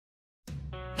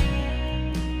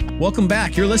Welcome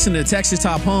back. You're listening to Texas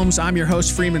Top Homes. I'm your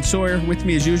host, Freeman Sawyer. With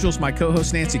me, as usual, is my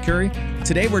co-host, Nancy Curry.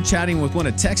 Today, we're chatting with one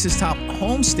of Texas Top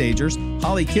Home stagers,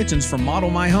 Hollie Kitchens from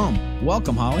Model My Home.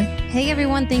 Welcome, Hollie. Hey,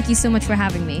 everyone. Thank you so much for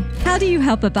having me. How do you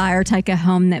help a buyer take a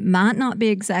home that might not be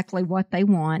exactly what they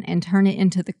want and turn it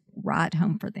into the right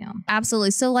home for them?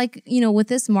 Absolutely. So, with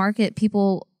this market,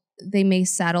 people, they may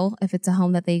settle if it's a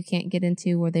home that they can't get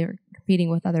into or they're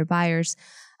competing with other buyers.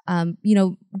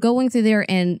 Going through there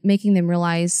and making them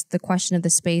realize the question of the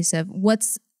space of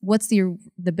what's the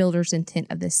builder's intent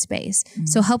of this space. Mm-hmm.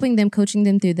 So helping them, coaching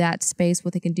them through that space,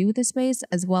 what they can do with the space,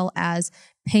 as well as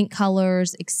paint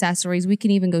colors, accessories. We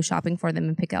can even go shopping for them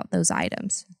and pick out those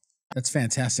items. That's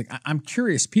fantastic. I'm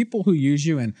curious, people who use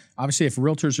you, and obviously if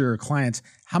realtors are your clients,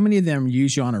 how many of them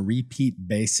use you on a repeat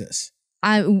basis?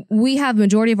 We have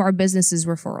majority of our businesses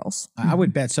referrals. I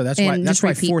would bet so. That's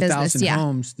why 4,000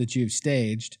 homes that you've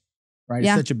staged, right?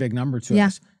 Yeah. It's such a big number to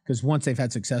us because once they've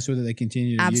had success with it, they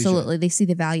continue to Absolutely. use it. They see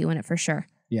the value in it for sure.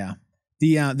 Yeah.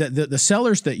 The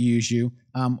sellers that use you,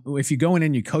 if you go in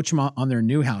and you coach them on their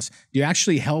new house, do you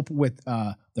actually help with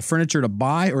the furniture to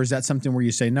buy, or is that something where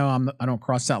you say, no, I don't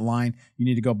cross that line. You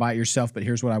need to go buy it yourself, but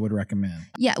here's what I would recommend.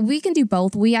 Yeah, we can do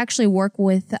both. We actually work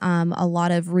with a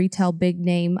lot of retail big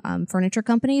name furniture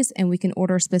companies, and we can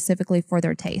order specifically for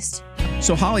their taste.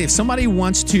 So Hollie, if somebody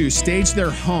wants to stage their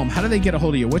home, how do they get a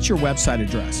hold of you? What's your website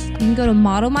address? You can go to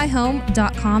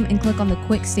modelmyhome.com and click on the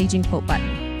quick staging quote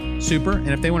button. Super. And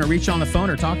if they want to reach you on the phone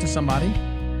or talk to somebody?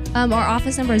 Our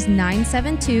office number is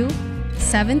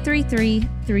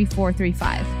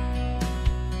 972-733-3435.